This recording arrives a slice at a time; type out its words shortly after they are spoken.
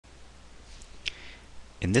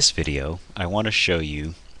In this video, I want to show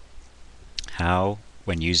you how,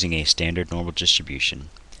 when using a standard normal distribution,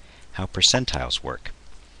 how percentiles work.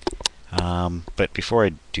 But before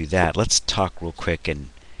I do that, let's talk real quick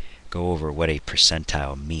and go over what a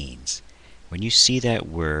percentile means. When you see that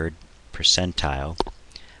word percentile,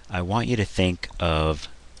 I want you to think of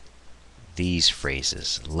these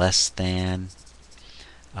phrases: less than,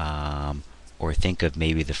 or think of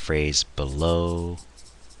maybe the phrase below.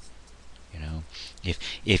 You know,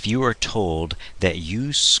 if you are told that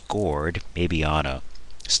you scored maybe on a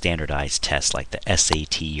standardized test like the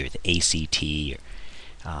SAT or the ACT,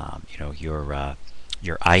 or your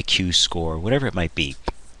IQ score, whatever it might be,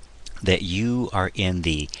 that you are in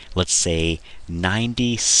the, let's say,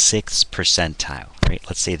 96th percentile, right?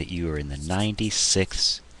 Let's say that you are in the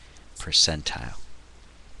 96th percentile.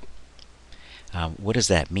 What does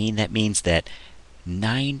that mean? That means that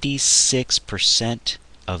 96%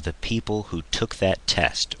 of the people who took that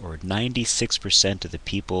test, or 96% of the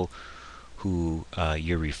people who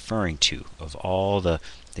you're referring to, of all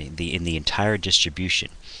in the entire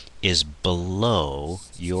distribution, is below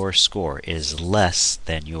your score, is less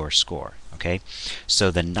than your score. Okay,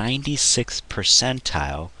 so the 96th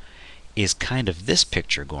percentile is kind of this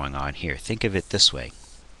picture going on here. Think of it this way.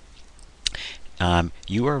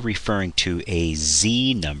 You are referring to a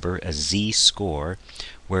Z number, a Z score,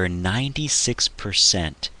 where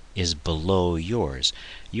 96% is below yours.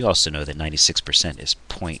 You also know that 96% is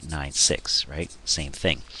 0.96, right? Same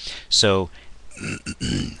thing. So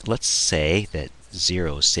let's say that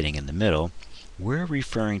 0 is sitting in the middle. We're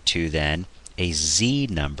referring to then a Z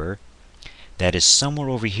number that is somewhere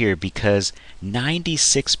over here, because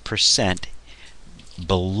 96%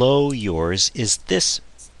 below yours is this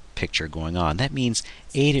picture going on. That means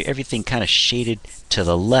everything kind of shaded to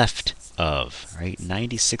the left of, right?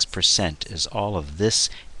 96% is all of this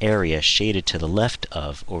area shaded to the left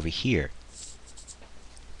of over here.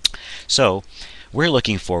 So we're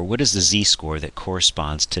looking for, what is the Z-score that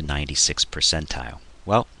corresponds to 96th percentile?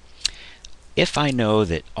 Well, if I know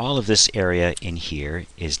that all of this area in here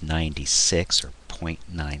is 96 or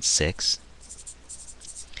 0.96,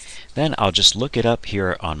 then I'll just look it up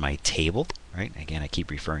here on my table. Right? Again, I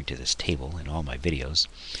keep referring to this table in all my videos.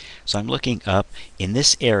 So I'm looking up in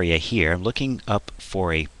this area here. I'm looking up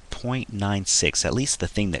for a 0.96, at least the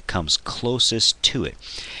thing that comes closest to it.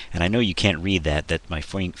 And I know you can't read that my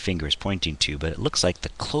finger is pointing to, but it looks like the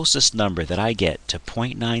closest number that I get to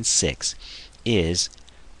 0.96 is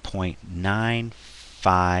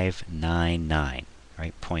 0.9599.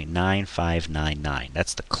 Right? 0.9599.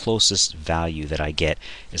 That's the closest value that I get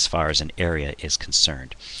as far as an area is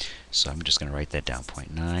concerned. So I'm just going to write that down,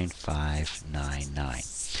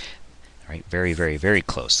 0.9599. All right, very, very, very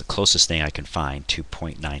close. The closest thing I can find to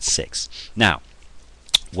 0.96. Now,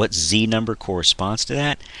 what Z number corresponds to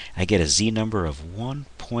that? I get a Z number of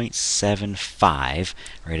 1.75,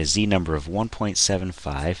 right? A Z number of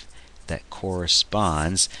 1.75 that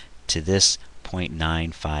corresponds to this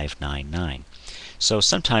 0.9599. So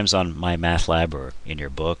sometimes on my math lab or in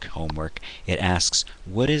your book, homework, it asks,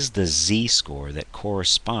 what is the Z-score that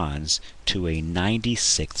corresponds to a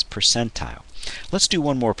 96th percentile? Let's do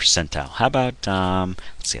one more percentile. How about,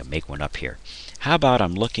 let's see, I'll make one up here. How about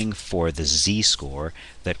I'm looking for the Z-score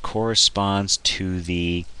that corresponds to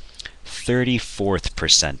the 34th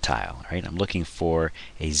percentile, right? I'm looking for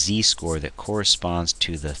a Z-score that corresponds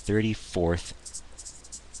to the 34th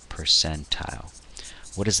percentile.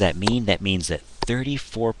 What does that mean? That means that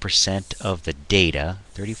 34% of the data,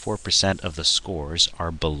 34% of the scores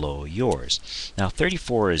are below yours. Now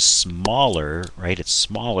 34 is smaller, right? It's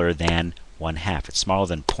smaller than 1/2. It's smaller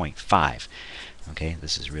than 0.5. Okay,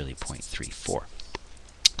 this is really 0.34.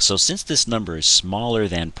 So since this number is smaller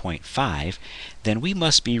than 0.5, then we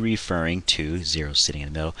must be referring to, 0 sitting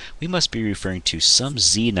in the middle, we must be referring to some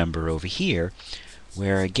Z number over here,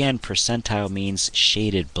 where again percentile means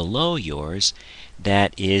shaded below yours.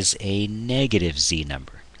 That is a negative Z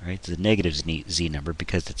number, right? The negative Z number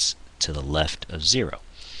because it's to the left of 0.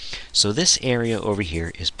 So this area over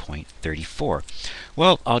here is 0.34.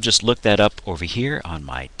 Well, I'll just look that up over here on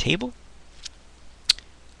my table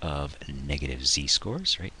of negative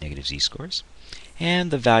Z-scores, right? Negative Z-scores.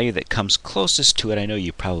 And the value that comes closest to it, I know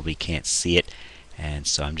you probably can't see it, and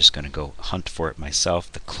so I'm just going to go hunt for it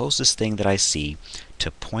myself. The closest thing that I see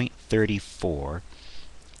to 0.34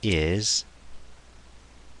 is,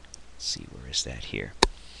 let's see, where is that here?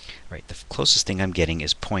 Right, the closest thing I'm getting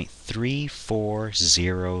is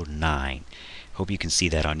 0.3409. Hope you can see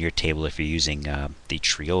that on your table if you're using the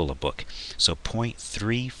Triola book. So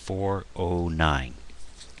 0.3409.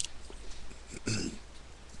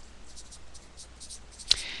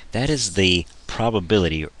 That is the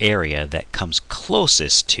probability or area that comes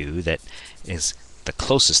closest to, that is the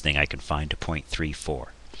closest thing I can find to 0.34. All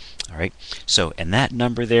right, so and that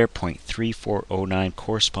number there, 0.3409,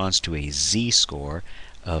 corresponds to a z-score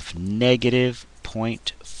of negative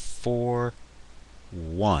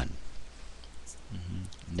 0.41.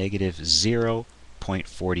 Negative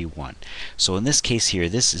 0.41. So in this case here,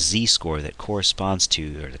 this z-score that corresponds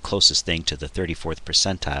to, or the closest thing to the 34th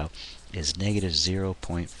percentile, is negative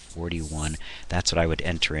 0.41. That's what I would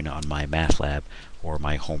enter in on my math lab or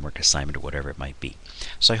my homework assignment or whatever it might be.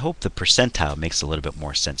 So I hope the percentile makes a little bit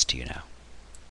more sense to you now.